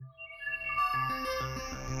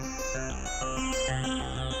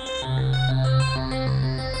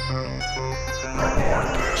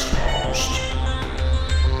most.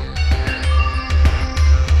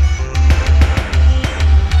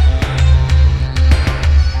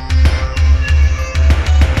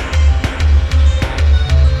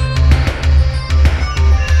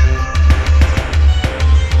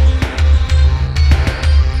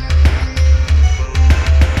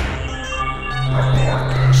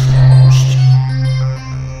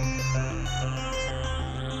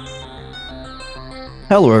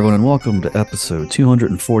 Hello, everyone, and welcome to episode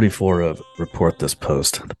 244 of Report This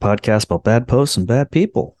Post, the podcast about bad posts and bad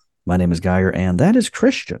people. My name is Geyer, and that is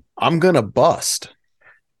Christian. I'm going to bust.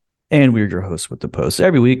 And we're your hosts with the post.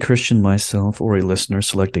 Every week, Christian, myself, or a listener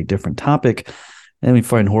select a different topic, and we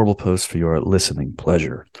find horrible posts for your listening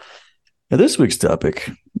pleasure. Now, this week's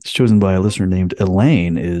topic, is chosen by a listener named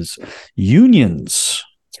Elaine, is unions.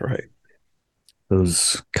 That's right.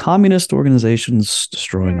 Those communist organizations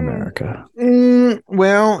destroying America.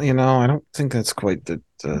 Well, I don't think that's quite the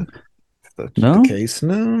case.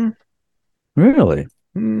 No. Really?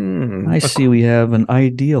 I see we have an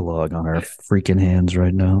ideologue on our freaking hands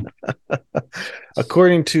right now.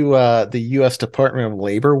 According to the U.S. Department of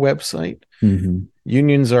Labor website,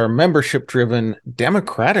 unions are membership-driven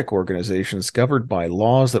democratic organizations governed by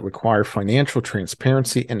laws that require financial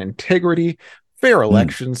transparency and integrity, fair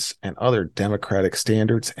elections, and other democratic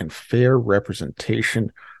standards, and fair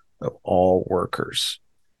representation of all workers.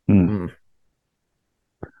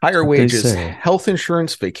 Higher wages, health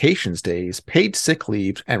insurance, vacations days, paid sick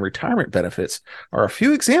leave, and retirement benefits are a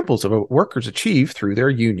few examples of what workers achieve through their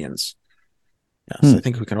unions. Yes, I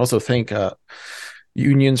think we can also thank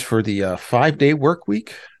unions for the 5-day work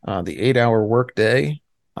week, the 8-hour work day.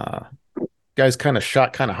 Guys kind of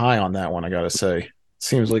shot kind of high on that one, I got to say.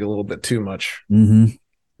 Seems like a little bit too much.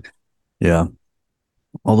 Yeah.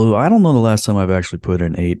 Although I don't know the last time I've actually put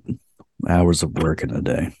in 8 hours of work in a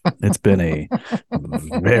day. It's been a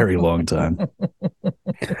very long time.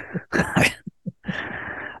 I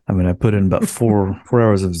mean, I put in about 4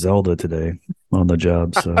 hours of Zelda today on the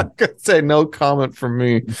job. So I could say no comment from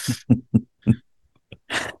me.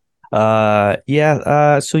 So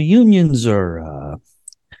unions are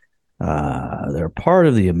they're part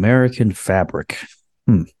of the American fabric.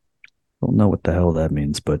 Don't know what the hell that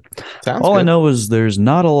means, but Sounds all good. I know is there's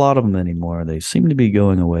not a lot of them anymore. They seem to be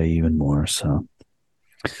going away even more. So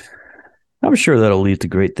I'm sure that'll lead to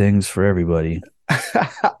great things for everybody.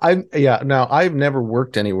 Now I've never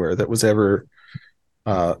worked anywhere that was ever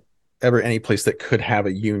any place that could have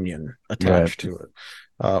a union attached to it.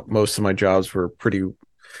 Most of my jobs were pretty. I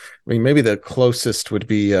mean, maybe the closest would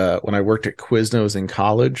be when I worked at Quiznos in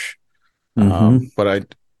college. But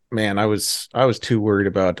I was too worried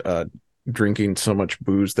about drinking so much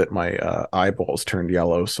booze that my eyeballs turned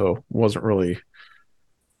yellow. So wasn't really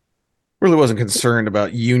wasn't concerned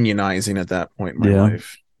about unionizing at that point in my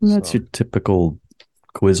life. That's your typical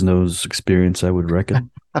Quiznos experience, I would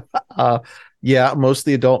reckon. Most of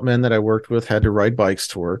the adult men that I worked with had to ride bikes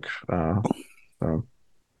to work. So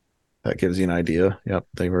that gives you an idea. Yep,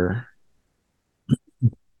 they were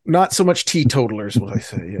not so much teetotalers, would I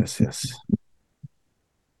say? Yes.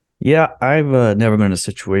 Yeah, I've never been in a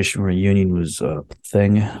situation where a union was a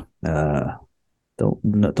thing. Don't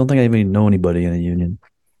think I even know anybody in a union.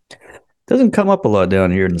 Doesn't come up a lot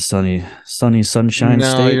down here in the sunny sunshine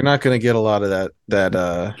state. No, you're not going to get a lot of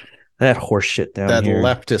that horse shit down here.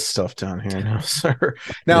 That leftist stuff down here, no, sir.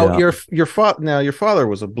 Now, your father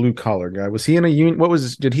was a blue collar guy. Was he in a union?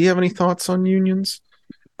 Did he have any thoughts on unions?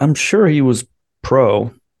 I'm sure he was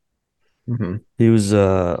pro. He was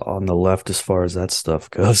on the left as far as that stuff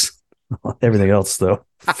goes. Everything else, though,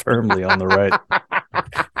 firmly on the right.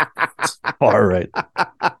 Far right.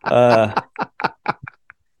 A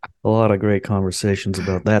lot of great conversations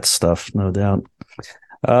about that stuff, no doubt.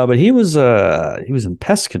 But he was in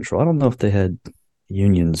pest control. I don't know if they had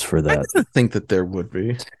unions for that. I think that there would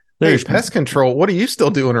be. There's pest control. What are you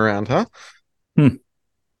still doing around, huh?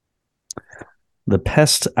 The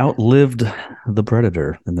pest outlived the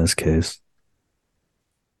predator in this case.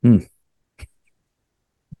 You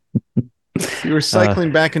were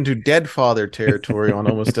cycling back into dead father territory on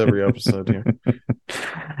almost every episode here.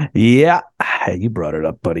 Yeah, you brought it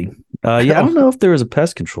up, buddy. I don't know if there was a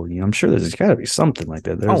pest control union. I'm sure there's got to be something like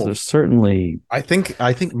that. There's certainly. I think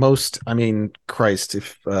most. I mean, Christ,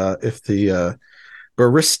 if the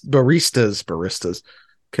baristas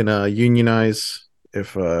can unionize,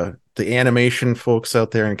 if the animation folks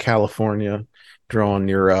out there in California drawing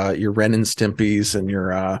your Ren and Stimpies and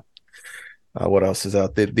your what else is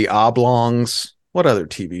out there? The Oblongs. What other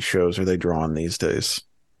TV shows are they drawing these days?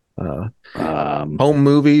 Home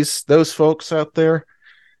movies. Those folks out there.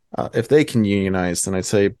 If they can unionize, then I'd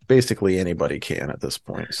say basically anybody can at this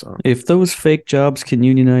point. So If those fake jobs can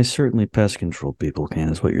unionize, certainly pest control people can,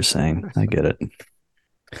 is what you're saying. I get it.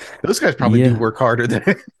 those guys probably do work harder than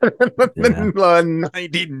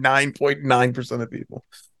 99.9% of people.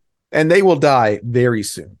 And they will die very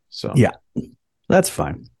soon. So yeah, that's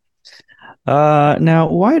fine. Now,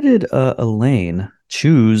 why did Elaine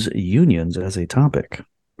choose unions as a topic?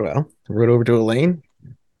 Well, I wrote over to Elaine.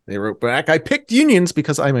 They wrote back, I picked unions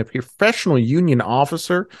because I'm a professional union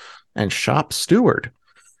officer and shop steward.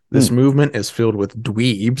 This movement is filled with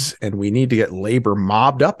dweebs, and we need to get labor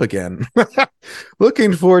mobbed up again.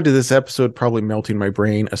 Looking forward to this episode, probably melting my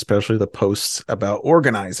brain, especially the posts about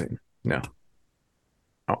organizing. No.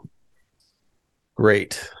 Oh,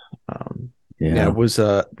 great. Yeah, it was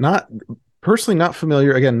not personally not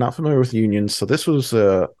familiar. Again, not familiar with unions. So this was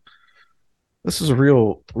a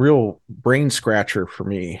real brain scratcher for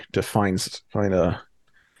me to find a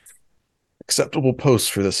acceptable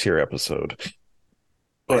post for this here episode.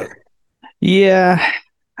 But yeah,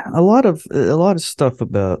 a lot of stuff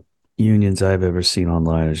about unions I've ever seen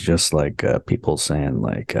online is just like people saying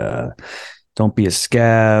like don't be a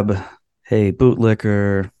scab, hey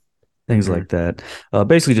bootlicker, things like that.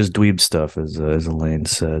 Basically just dweeb stuff, as Elaine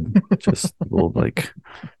said. Just little like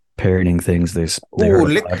parroting things they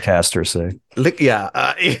heard a podcaster say. Yeah,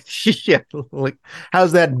 like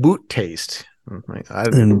how's that boot taste?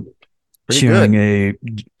 And sharing a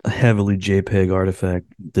heavily JPEG artifact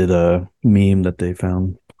did a meme that they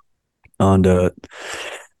found on the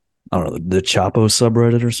I don't know, the Chapo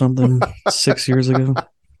subreddit or something 6 years ago.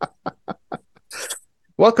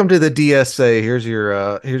 Welcome to the DSA. Here's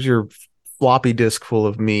your floppy disk full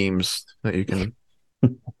of memes that you can.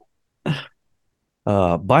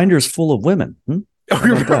 Binders full of women. Oh,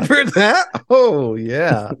 you remember that? Oh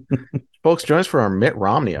yeah, folks, join us for our Mitt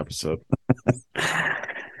Romney episode.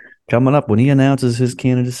 Coming up when he announces his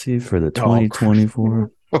candidacy for the 2024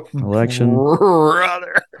 election.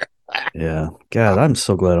 Brother. Yeah. God, I'm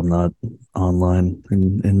so glad I'm not online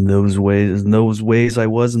in those ways. In those ways I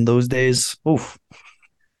was in those days. Oof.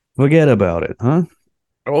 Forget about it, huh?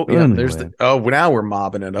 Oh, yeah. Anyway. Now we're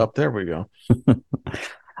mobbing it up. There we go.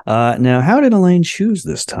 Now, how did Elaine choose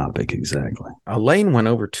this topic exactly? Elaine went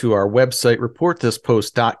over to our website,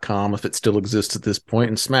 reportthispost.com, if it still exists at this point,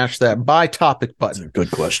 and smashed that buy topic button. That's a good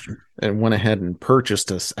question. And went ahead and purchased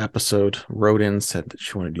this episode, wrote in, said that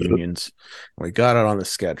she wanted unions. We got it on the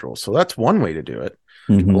schedule. So that's one way to do it.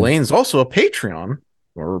 Elaine's also a Patreon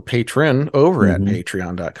or patron over at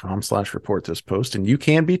patreon.com/reportthispost, and you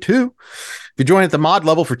can be too. If you join at the mod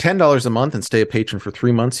level for $10 a month and stay a patron for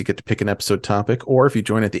 3 months, you get to pick an episode topic. Or if you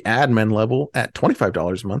join at the admin level at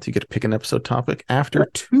 $25 a month, you get to pick an episode topic after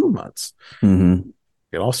 2 months.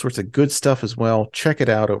 Get all sorts of good stuff as well. Check it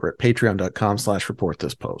out over at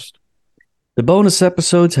patreon.com/reportthispost. The bonus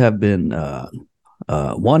episodes have been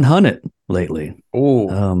 100 lately.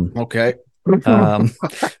 Oh, okay.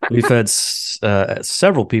 We've had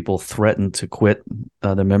several people threaten to quit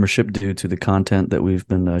their membership due to the content that we've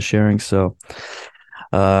been sharing. So,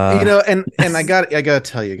 and I got to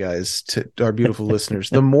tell you guys, to our beautiful listeners,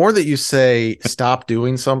 the more that you say stop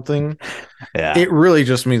doing something, it really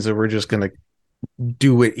just means that we're just going to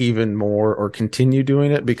do it even more or continue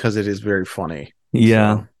doing it because it is very funny.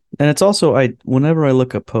 Yeah. So. And it's also, whenever I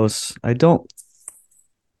look at posts, I don't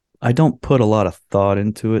put a lot of thought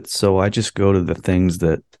into it. So I just go to the things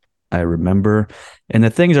that I remember. And the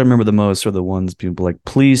things I remember the most are the ones people like,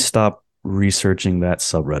 please stop researching that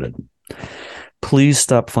subreddit. Please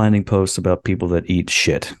stop finding posts about people that eat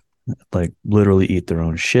shit, like literally eat their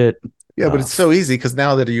own shit. Yeah, but it's so easy because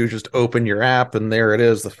now that you just open your app and there it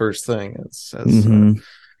is, the first thing.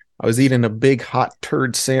 I was eating a big hot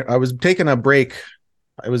turd sandwich. I was taking a break.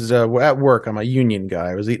 I was at work. I'm a union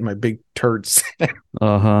guy. I was eating my big turd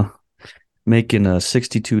sandwich. Making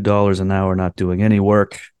 $62 an hour, not doing any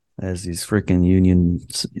work, as these freaking union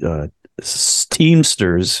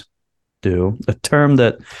teamsters do. A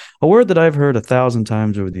word that I've heard 1,000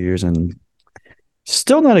 times over the years, and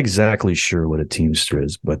still not exactly sure what a teamster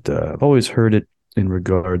is, but I've always heard it in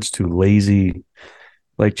regards to lazy,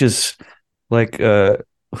 like just like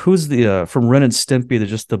who's the from Ren and Stimpy? They're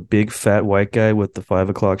just the big fat white guy with the 5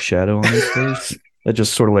 o'clock shadow on his face that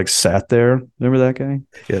just sort of like sat there. Remember that guy?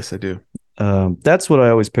 Yes, I do. That's what I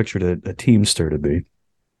always pictured a teamster to be.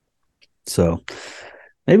 So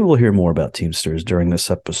maybe we'll hear more about teamsters during this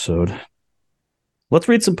episode. Let's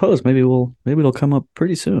read some posts. Maybe it'll come up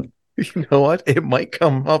pretty soon. You know what? It might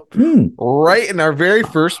come up right in our very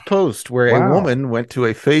first post where a woman went to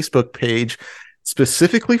a Facebook page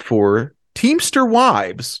specifically for Teamster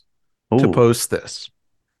wives to post this.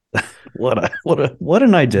 What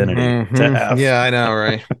an identity to have. Yeah, I know,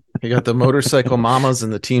 right? You got the motorcycle mamas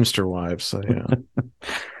and the Teamster wives. So yeah.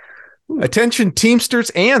 Attention, Teamsters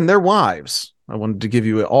and their wives. I wanted to give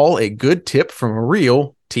you all a good tip from a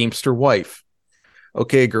real Teamster wife.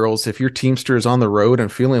 Okay, girls, if your Teamster is on the road and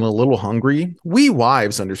feeling a little hungry, we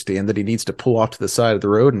wives understand that he needs to pull off to the side of the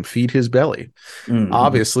road and feed his belly. Mm-hmm.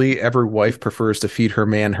 Obviously, every wife prefers to feed her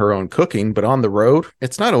man her own cooking, but on the road,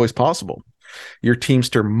 it's not always possible. Your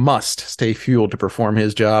Teamster must stay fueled to perform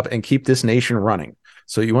his job and keep this nation running.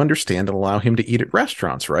 So you understand and allow him to eat at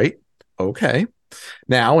restaurants, right? Okay.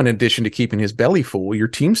 Now, in addition to keeping his belly full, your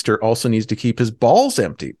Teamster also needs to keep his balls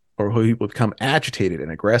empty, or he will become agitated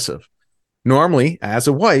and aggressive. Normally, as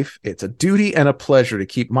a wife, it's a duty and a pleasure to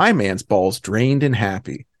keep my man's balls drained and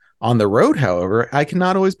happy. On the road, however, I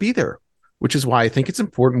cannot always be there, which is why I think it's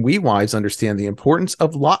important we wives understand the importance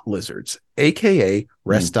of lot lizards, aka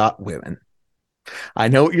rest stop women. I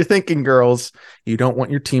know what you're thinking, girls. You don't want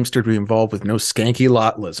your Teamster to be involved with no skanky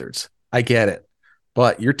lot lizards. I get it.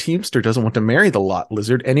 But your Teamster doesn't want to marry the lot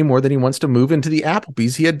lizard any more than he wants to move into the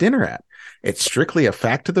Applebee's he had dinner at. It's strictly a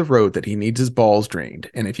fact of the road that he needs his balls drained.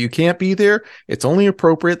 And if you can't be there, it's only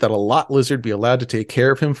appropriate that a lot lizard be allowed to take care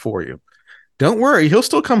of him for you. Don't worry, he'll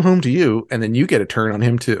still come home to you, and then you get a turn on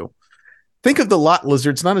him too. Think of the lot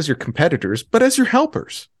lizards not as your competitors, but as your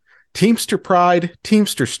helpers. Teamster pride,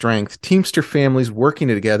 Teamster strength, Teamster families working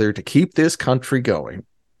together to keep this country going.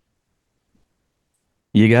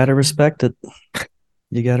 You got to respect it.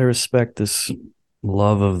 You got to respect this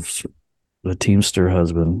love of the Teamster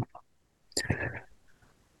husband.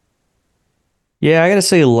 Yeah, I got to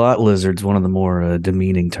say lot lizard's one of the more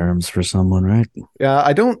demeaning terms for someone, right? Yeah,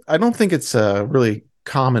 I don't think it's really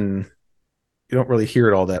common. You don't really hear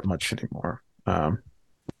it all that much anymore.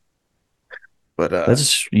 But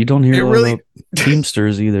you don't hear really about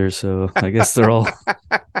Teamsters either, so I guess they're all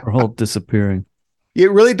disappearing.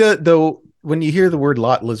 It really does, though. When you hear the word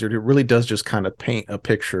lot lizard, it really does just kind of paint a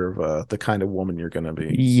picture of the kind of woman you're going to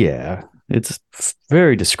be. Yeah, it's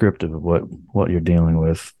very descriptive of what you're dealing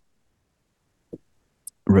with.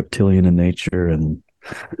 Reptilian in nature, and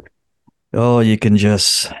you can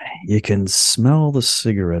smell the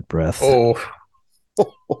cigarette breath. Oh,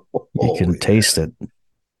 you can taste it.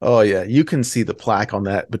 Oh yeah, you can see the plaque on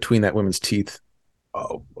that between that woman's teeth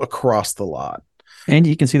across the lot, and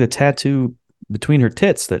you can see the tattoo between her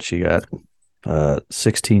tits that she got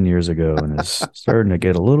 16 years ago, and is starting to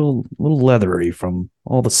get a little leathery from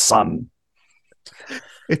all the sun.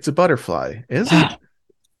 It's a butterfly, isn't it?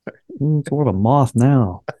 It's more of a moth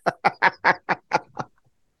now.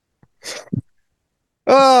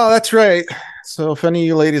 Oh, that's right. So if any of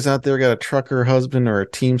you ladies out there got a trucker husband or a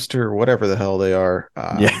Teamster or whatever the hell they are,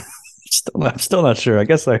 yeah, I'm still not sure. I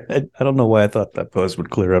guess I don't know why I thought that post would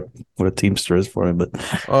clear up what a Teamster is for him, but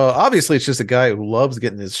obviously it's just a guy who loves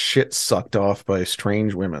getting his shit sucked off by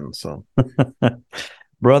strange women. So,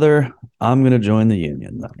 brother, I'm gonna join the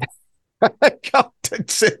union now.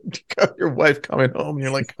 Your wife coming home, and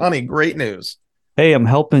you're like, honey, great news. Hey, I'm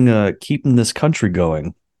helping keeping this country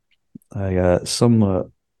going. I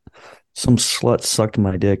some slut sucked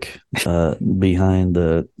my dick behind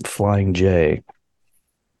the Flying J.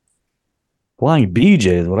 Flying BJ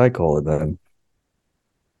is what I call it then.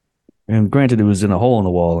 And granted, it was in a hole in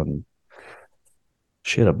the wall, and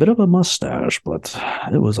she had a bit of a mustache, but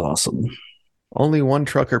it was awesome. Only one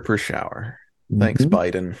trucker per shower. Thanks,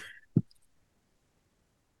 Biden.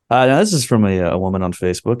 Now this is from a woman on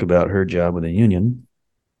Facebook about her job with a union.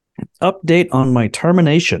 Update on my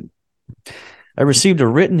termination. I received a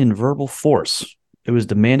written and verbal force. It was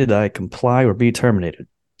demanded I comply or be terminated.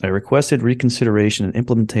 I requested reconsideration and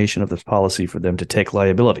implementation of this policy for them to take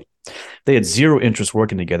liability. They had zero interest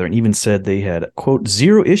working together and even said they had, quote,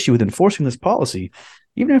 zero issue with enforcing this policy,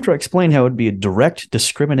 even after I explained how it would be a direct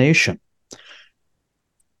discrimination.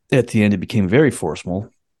 At the end, it became very forceful,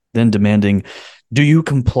 then demanding, do you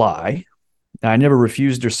comply? I never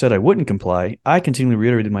refused or said I wouldn't comply. I continually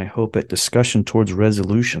reiterated my hope at discussion towards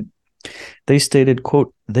resolution. They stated,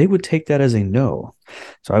 quote, they would take that as a no.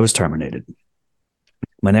 So I was terminated.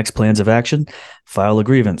 My next plans of action: file a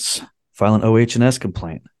grievance, file an OH&S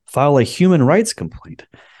complaint, file a human rights complaint,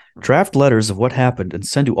 draft letters of what happened and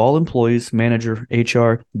send to all employees, manager,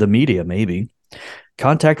 HR, the media maybe,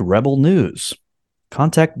 contact Rebel News,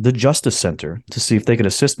 contact the Justice Center to see if they could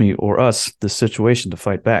assist me or us this situation to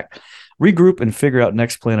fight back, regroup and figure out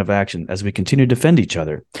next plan of action as we continue to defend each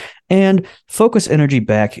other, and focus energy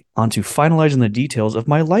back onto finalizing the details of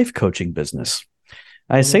my life coaching business.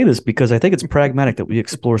 I say this because I think it's pragmatic that we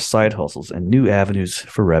explore side hustles and new avenues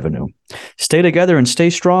for revenue. Stay together and stay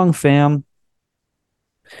strong, fam.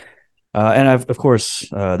 And of course,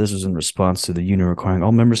 this was in response to the union requiring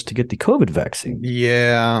all members to get the COVID vaccine.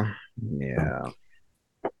 Yeah. Yeah.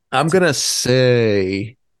 I'm gonna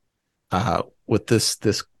say with this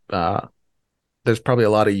there's probably a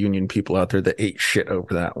lot of union people out there that ate shit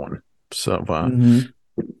over that one. So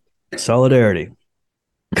Solidarity.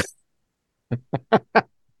 Is that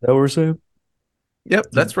what we're saying? Yep,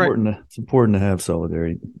 that's right. It's important to have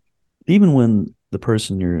solidarity, even when the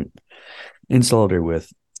person you're in solidarity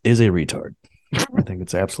with is a retard. I think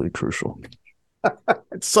it's absolutely crucial.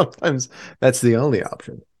 Sometimes that's the only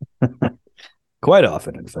option. Quite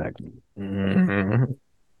often, in fact. Mm-hmm.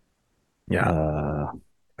 Yeah.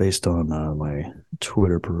 Based on my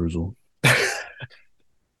Twitter perusal.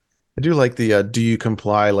 I do like the do you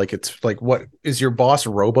comply? Like it's like, what is your boss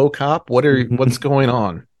RoboCop? What's going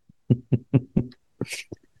on?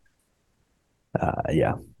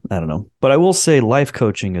 Yeah, I don't know. But I will say life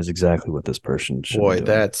coaching is exactly what this person should be doing.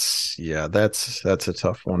 That's a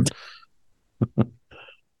tough one.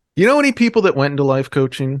 You know any people that went into life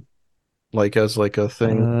coaching? Like as like a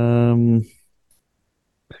thing?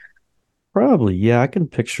 Probably, yeah. I can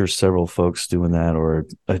picture several folks doing that or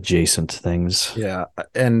adjacent things. Yeah,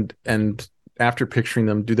 and after picturing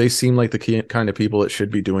them, do they seem like the kind of people that should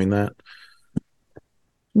be doing that?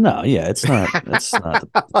 No, yeah, it's not. It's not.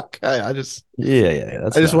 Okay, I just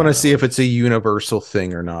want to see if it's a universal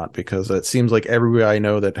thing or not, because it seems like everywhere I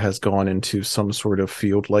know that has gone into some sort of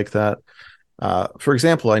field like that. For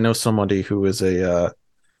example, I know somebody who is a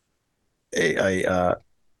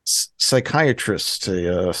psychiatrist,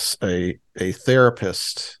 a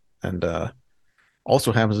therapist, and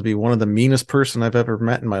also happens to be one of the meanest person I've ever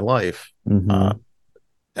met in my life. Mm-hmm.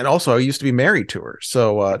 And also, I used to be married to her,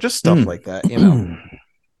 so just stuff like that, you know.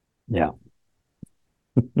 Yeah.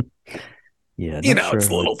 Yeah, you know, sure it's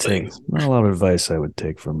little things. Not a lot of advice I would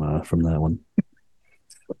take from that one.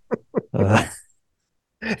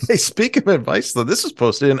 Hey, speak of advice, though, this was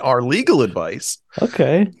posted in our legal advice.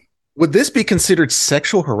 Okay. Would this be considered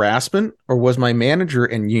sexual harassment, or was my manager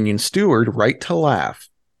and union steward right to laugh?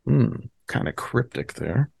 Kind of cryptic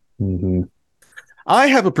there. Mm-hmm. I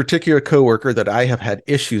have a particular coworker that I have had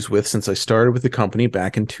issues with since I started with the company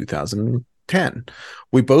back in 2010.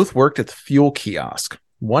 We both worked at the fuel kiosk.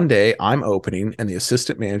 One day I'm opening and the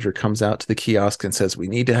assistant manager comes out to the kiosk and says, we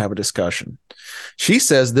need to have a discussion. She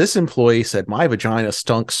says this employee said my vagina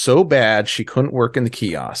stunk so bad she couldn't work in the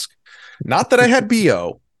kiosk. Not that I had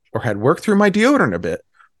BO or had worked through my deodorant a bit,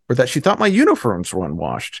 or that she thought my uniforms were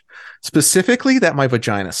unwashed. Specifically that my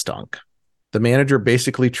vagina stunk. The manager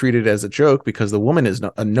basically treated it as a joke because the woman is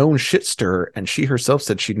a known shit stirrer and she herself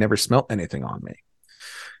said she'd never smelt anything on me.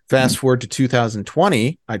 Fast forward to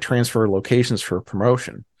 2020, I transfer locations for a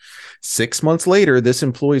promotion. 6 months later, this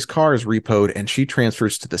employee's car is repoed and she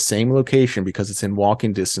transfers to the same location because it's in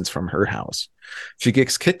walking distance from her house. She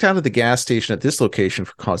gets kicked out of the gas station at this location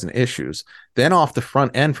for causing issues, then off the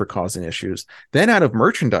front end for causing issues, then out of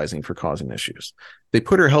merchandising for causing issues. They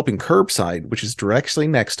put her helping curbside, which is directly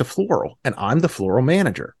next to floral, and I'm the floral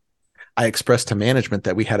manager. I expressed to management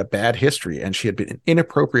that we had a bad history and she had been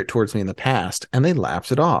inappropriate towards me in the past, and they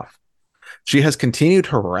laughed it off. She has continued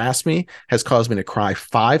to harass me, has caused me to cry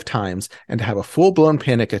 5 times and to have a full-blown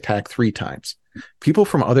panic attack 3 times. People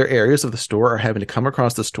from other areas of the store are having to come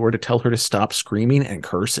across the store to tell her to stop screaming and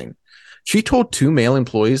cursing. She told 2 male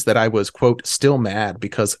employees that I was, quote, still mad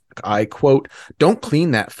because I, quote, don't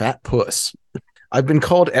clean that fat puss. I've been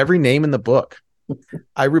called every name in the book.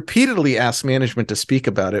 I repeatedly asked management to speak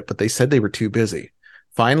about it, but they said they were too busy.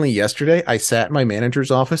 Finally, yesterday, I sat in my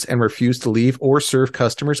manager's office and refused to leave or serve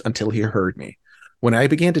customers until he heard me. When I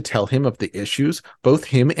began to tell him of the issues, both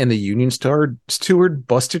him and the union steward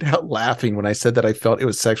busted out laughing when I said that I felt it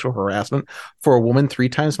was sexual harassment for a woman 3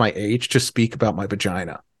 times my age to speak about my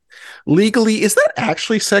vagina. Legally, is that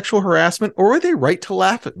actually sexual harassment, or are they right to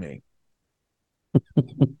laugh at me?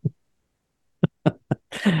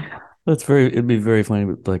 It'd be very funny,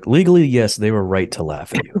 but like legally, yes, they were right to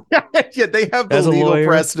laugh at you. Yeah, they have the legal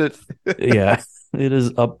precedent. Yeah, it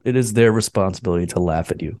is their responsibility to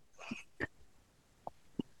laugh at you.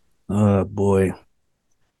 Oh boy.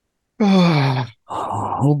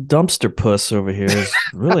 Old dumpster puss over here is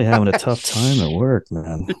really having a tough time at work,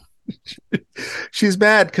 man. She's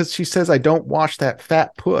mad because she says I don't wash that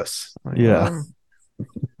fat puss. Yeah.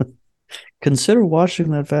 Consider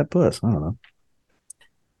washing that fat puss. I don't know.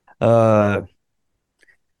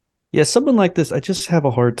 Yeah, something like this, I just have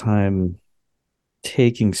a hard time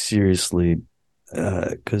taking seriously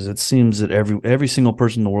because it seems that every single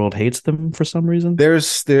person in the world hates them for some reason.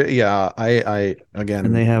 I again,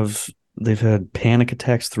 and they've had panic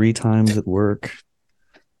attacks 3 times at work,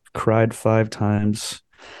 cried 5 times.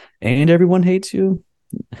 and everyone hates you.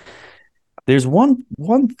 There's one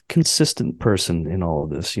consistent person in all of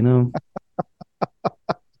this, you know?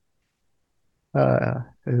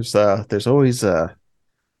 There's always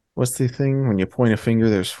what's the thing when you point a finger?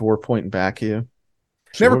 There's four pointing back at you.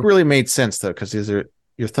 Never Sure. really made sense though, because these are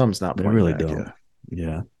your thumb's not They pointing really back at you. don't.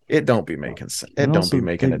 Yeah. It don't be making sense. And It don't be also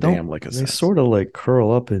making they a don't damn lick of they sense. sort of like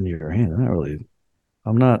curl up into your hand. Not really.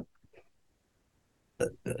 I'm not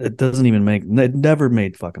it doesn't even make it never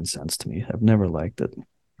made fucking sense to me. I've never liked it. All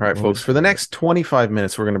right, I've folks. always For the hated it. next 25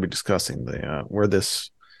 minutes, we're going to be discussing the where this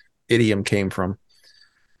idiom came from.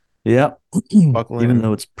 Yeah. Buckle Even in.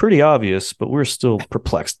 though it's pretty obvious, but we're still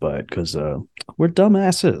perplexed by it because we're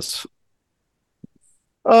dumbasses.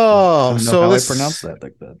 I Oh, don't know so how I pronounced this, that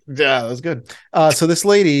like that. yeah, that's good. So this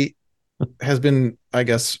lady has been, I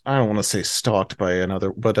guess, I don't want to say stalked by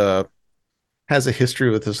another, but has a history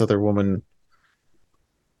with this other woman.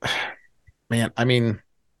 Man, I mean,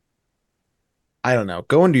 I don't know.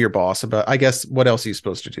 Going to your boss about, I guess, what else are you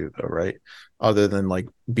supposed to do though, right? Other than like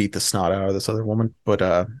beat the snot out of this other woman. But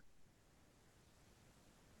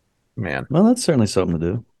man, Well, that's certainly something to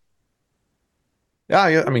do.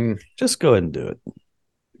 yeah, I mean, Just go ahead and do it.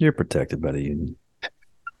 You're protected by the union.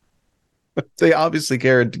 they obviously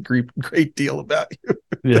care a great deal about you.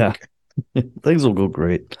 Yeah. Things will go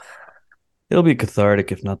great. It'll be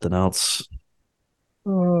cathartic if nothing else.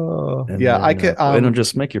 Oh, And yeah, I then could. it'll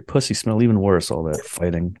just make your pussy smell even worse, all that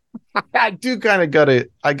fighting. I do kind of gotta.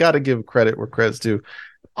 I gotta give credit where credit's due.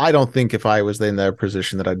 I don't think if I was in that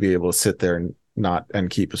position that I'd be able to sit there and not and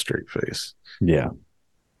keep a straight face. Yeah.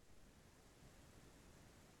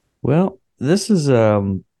 Well, this is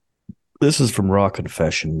from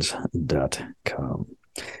rawconfessions.com.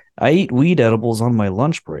 I eat weed edibles on my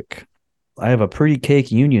lunch break. I have a pretty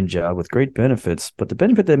cake union job with great benefits, but the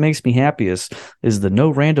benefit that makes me happiest is the no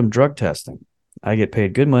random drug testing. I get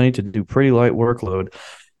paid good money to do pretty light workload.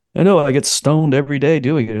 I know I get stoned every day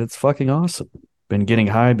doing it. It's fucking awesome. Been getting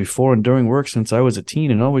high before and during work since I was a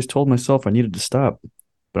teen and always told myself I needed to stop.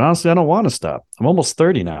 But honestly, I don't want to stop. I'm almost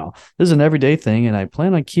 30 now. This is an everyday thing, and I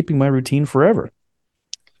plan on keeping my routine forever.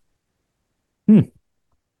 Hmm.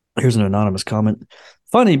 Here's an anonymous comment.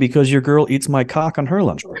 Funny because your girl eats my cock on her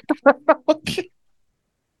lunch break.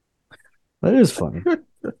 That is funny.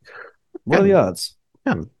 What are the And, odds?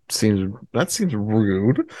 and seems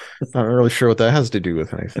rude. Not really sure what that has to do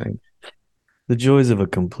with anything. The joys of a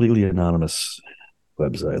completely anonymous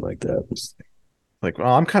website like that. Like,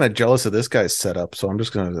 well, I'm kind of jealous of this guy's setup, so I'm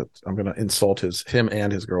gonna insult him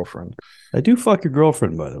and his girlfriend. I do fuck your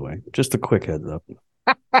girlfriend, by the way. Just a quick heads up.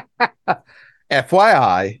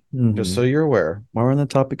 FYI, just so Mm-hmm. you're aware. While we're on the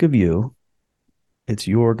topic of you, it's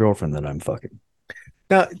your girlfriend that I'm fucking.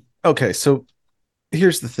 Now, okay, so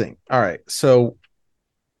here's the thing. All right, so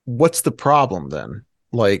what's the problem then?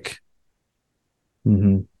 Like,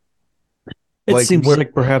 Mm-hmm. It like seems where?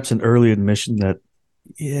 like perhaps an early admission that,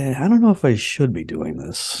 yeah, I don't know if I should be doing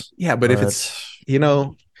this, Yeah, but if but it's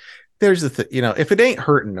there's the thing. If it ain't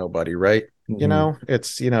hurting nobody, right? mm-hmm.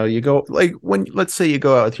 It's you go like when let's say you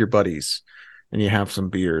go out with your buddies and you have some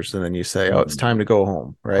beers and then you say, oh, it's Mm-hmm. time to go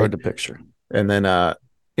home, Hard right? to picture. And then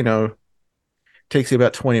you know takes you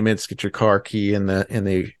about 20 minutes to get your car key in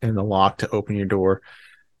the lock to open your door.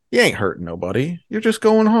 You ain't hurting nobody. You're just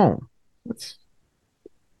going home. It's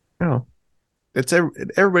you know,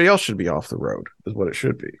 everybody else should be off the road, is what it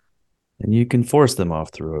should be. And you can force them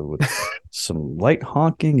off the road with some light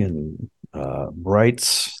honking and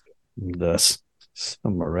brights, and,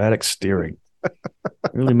 some erratic steering.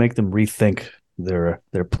 Really make them rethink their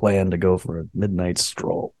plan to go for a midnight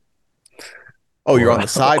stroll. Oh, you're Or on the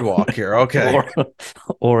sidewalk here. Okay.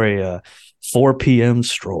 or a 4 p.m.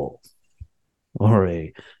 stroll, or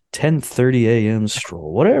a 10:30 a.m.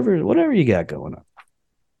 stroll. Whatever you got going on.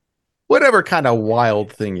 Whatever kind of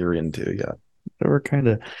wild thing you're into, yeah. Whatever kind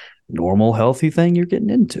of normal, healthy thing you're getting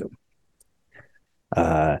into.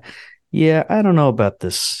 Uh, yeah, I don't know about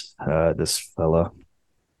this fella.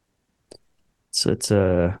 It's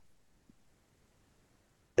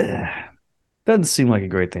doesn't seem like a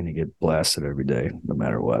great thing to get blasted every day, no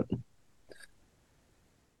matter what.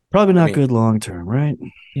 Probably I not mean, good long term, right?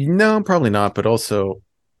 no, probably not. But also,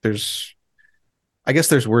 there's, I guess,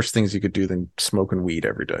 there's worse things you could do than smoking weed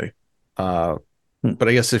every day. Uh, Hmm. but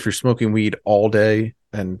I guess if you're smoking weed all day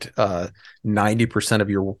and 90%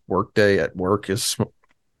 of your workday at work is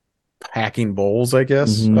packing bowls, I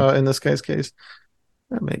guess, Mm-hmm. in this guy's case,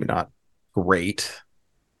 maybe not great.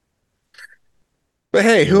 But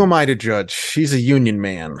hey, who Yeah. am I to judge? He's a union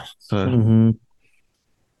man. So Mm-hmm.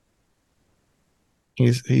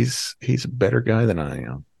 he's a better guy than I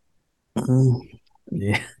am. Mm-hmm.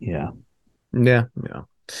 Yeah. Yeah. Yeah, yeah.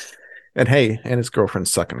 And hey, and his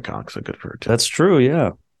girlfriend's sucking cock, so good for her too. That's true.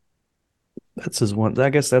 Yeah. That's his one. I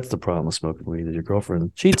guess that's the problem with smoking weed is your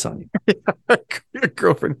girlfriend cheats on you. Your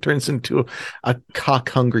girlfriend turns into a cock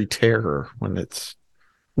hungry terror when it's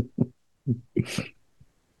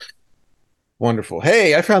wonderful.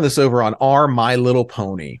 Hey, I found this over on My Little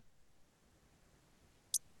Pony.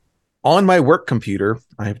 On my work computer,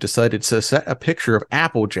 I have decided to set a picture of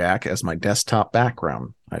Applejack as my desktop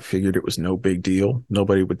background. I figured it was no big deal.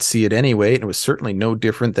 Nobody would see it anyway, and it was certainly no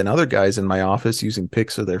different than other guys in my office using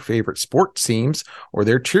pics of their favorite sports teams or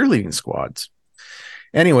their cheerleading squads.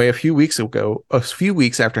 Anyway, a few weeks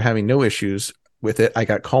after having no issues with it, I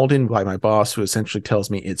got called in by my boss, who essentially tells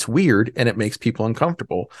me it's weird and it makes people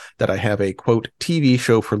uncomfortable that I have a, quote, TV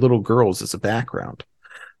show for little girls as a background.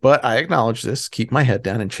 But I acknowledge this, keep my head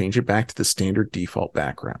down, and change it back to the standard default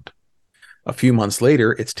background. A few months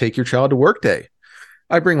later, it's Take Your Child to Work Day.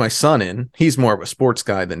 I bring my son in. He's more of a sports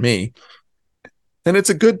guy than me. And it's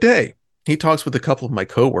a good day. He talks with a couple of my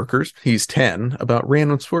coworkers, he's 10, about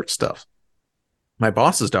random sports stuff. My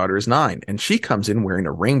boss's daughter is 9, and she comes in wearing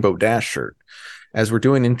a Rainbow Dash shirt. As we're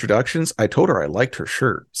doing introductions, I told her I liked her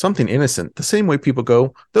shirt. Something innocent, the same way people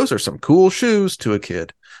go, "Those are some cool shoes," to a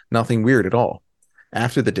kid. Nothing weird at all.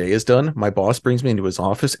 After the day is done, my boss brings me into his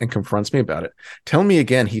office and confronts me about it, telling me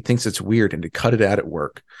again he thinks it's weird and to cut it out at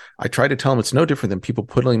work. I try to tell him it's no different than people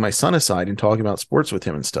putting my son aside and talking about sports with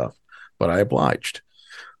him and stuff, but I obliged.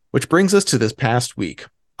 Which brings us to this past week.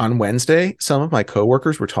 On Wednesday, some of my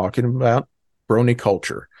coworkers were talking about brony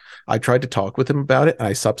culture. I tried to talk with him about it, and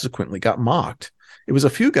I subsequently got mocked. It was a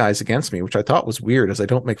few guys against me, which I thought was weird as I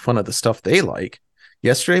don't make fun of the stuff they like.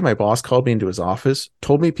 Yesterday, my boss called me into his office,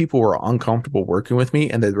 told me people were uncomfortable working with me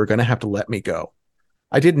and they were going to have to let me go.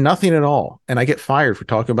 I did nothing at all, and I get fired for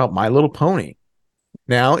talking about My Little Pony.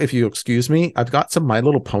 Now, if you excuse me, I've got some My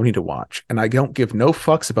Little Pony to watch, and I don't give no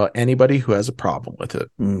fucks about anybody who has a problem with it.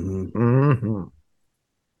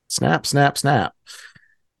 Snap, snap, snap.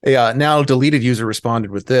 A now deleted user responded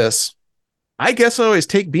with this. I guess I always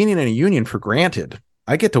take being in a union for granted.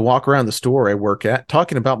 I get to walk around the store I work at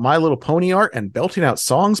talking about My Little Pony art and belting out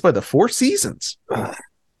songs by the Four Seasons. God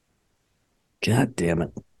damn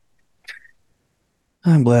it.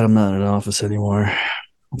 I'm glad I'm not in an office anymore.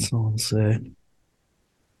 That's all I'll say.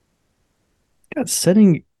 God,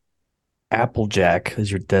 setting Applejack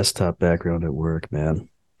as your desktop background at work, man.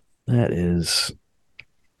 That is...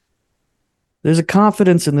 There's a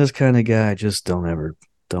confidence in this kind of guy I just don't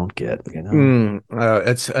get, you know?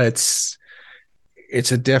 It's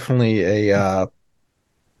definitely a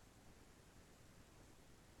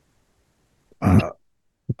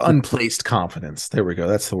unplaced confidence. There we go.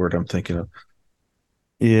 That's the word I'm thinking of.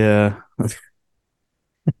 Yeah. It's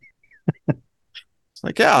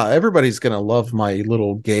like, yeah, everybody's gonna love my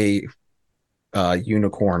little gay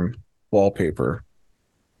unicorn wallpaper.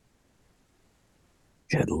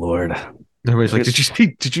 Good Lord. Everybody's like, did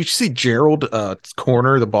you see Gerald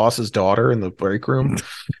Corner, the boss's daughter, in the break room?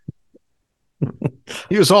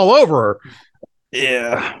 He was all over her.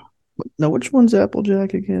 Yeah. Now, which one's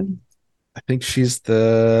Applejack again? I think she's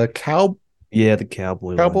the Yeah, the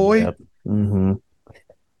cowboy. Cowboy? Mm-hmm.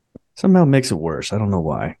 Somehow makes it worse. I don't know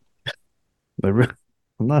why. I'm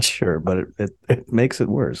not sure, but it makes it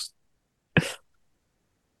worse.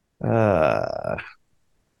 Good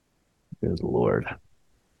Lord.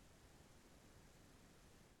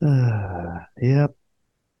 Yep.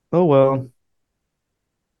 Oh, well.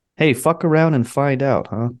 Hey, fuck around and find out,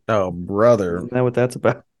 huh? Oh, brother. Isn't that what that's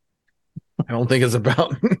about? I don't think it's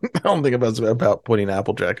about putting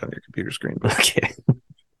Applejack on your computer screen. Okay.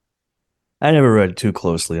 I never read too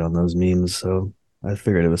closely on those memes, so I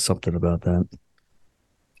figured it was something about that.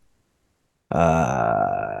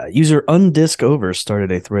 User UndiscOver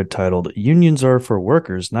started a thread titled "Unions are for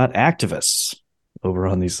workers, not activists" over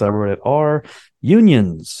on the subreddit r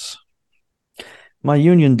unions. My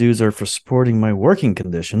union dues are for supporting my working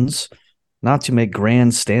conditions, not to make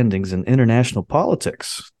grand standings in international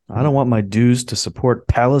politics. I don't want my dues to support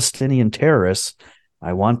Palestinian terrorists.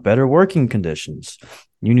 I want better working conditions.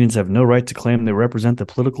 Unions have no right to claim they represent the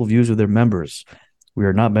political views of their members. We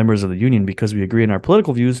are not members of the union because we agree on our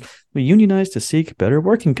political views. We unionize to seek better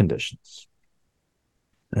working conditions.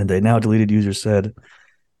 And a now deleted user said,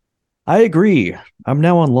 I agree. I'm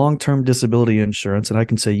now on long-term disability insurance, and I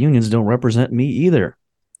can say unions don't represent me either.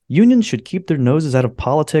 Unions should keep their noses out of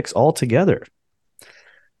politics altogether.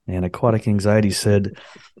 And Aquatic Anxiety said,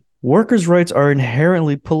 workers' rights are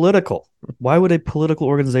inherently political. Why would a political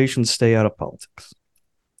organization stay out of politics?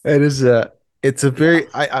 It is it's a very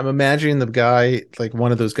I'm imagining the guy, like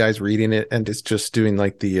one of those guys reading it and it's just doing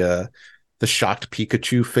like the shocked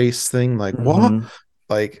Pikachu face thing, like what?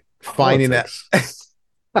 like finding Politics.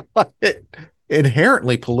 that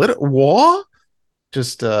inherently political war.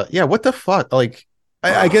 Just yeah, what the fuck? Like,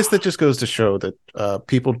 I guess that just goes to show that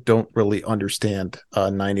people don't really understand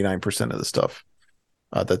 99% of the stuff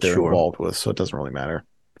that they're Sure. involved with, so it doesn't really matter.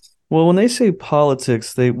 Well, when they say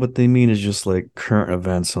politics, what they mean is just like current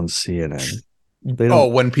events on CNN. They Oh,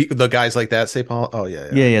 don't. when the guys like that say oh yeah,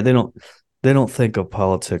 Yeah, yeah. They don't think of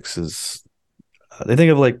politics as. They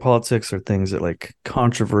think of like politics or things that like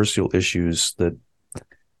controversial issues that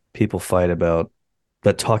people fight about,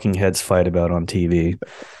 that talking heads fight about on TV.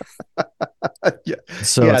 yeah,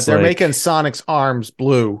 So yeah, it's they're like, making Sonic's arms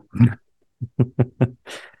blue.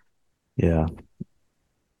 yeah,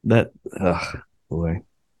 that, boy,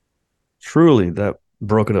 truly that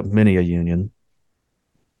broken up many a union.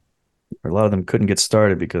 A lot of them couldn't get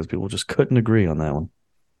started because people just couldn't agree on that one.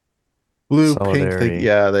 Blue, pink, Solidarity.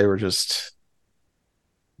 yeah, they were just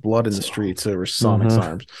blood in the So, streets over Sonic's uh-huh.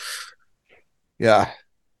 arms. Yeah.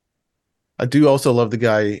 I do also love the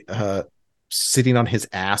guy sitting on his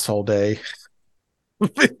ass all day.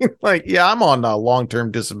 Like, yeah, I'm on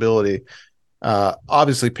long-term disability,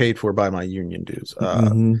 obviously paid for by my union dues.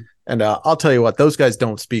 Mm-hmm. And I'll tell you what, those guys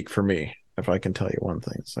don't speak for me, if I can tell you one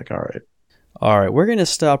thing. It's like, all right. All right, we're going to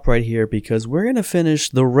stop right here because we're going to finish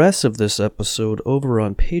the rest of this episode over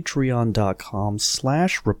on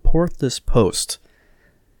patreon.com/reportthispost.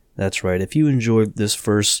 That's right. If you enjoyed this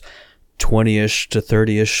first 20-ish to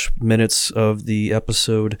 30-ish minutes of the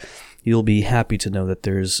episode, you'll be happy to know that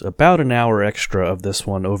there's about an hour extra of this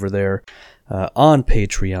one over there on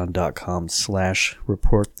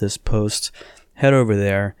patreon.com/reportthispost. Head over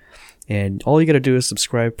there. And all you got to do is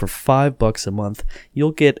subscribe for $5 a month.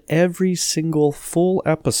 You'll get every single full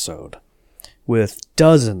episode with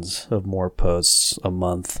dozens of more posts a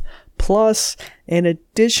month, plus an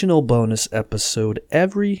additional bonus episode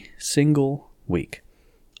every single week.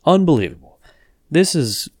 Unbelievable. This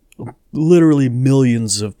is literally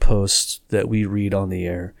millions of posts that we read on the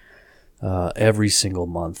air every single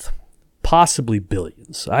month. Possibly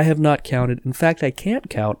billions. I have not counted. In fact, I can't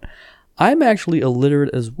count. I'm actually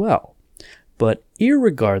illiterate as well. But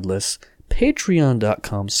irregardless,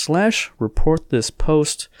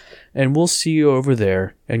 patreon.com/reportthispost, and we'll see you over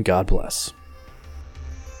there, and God bless.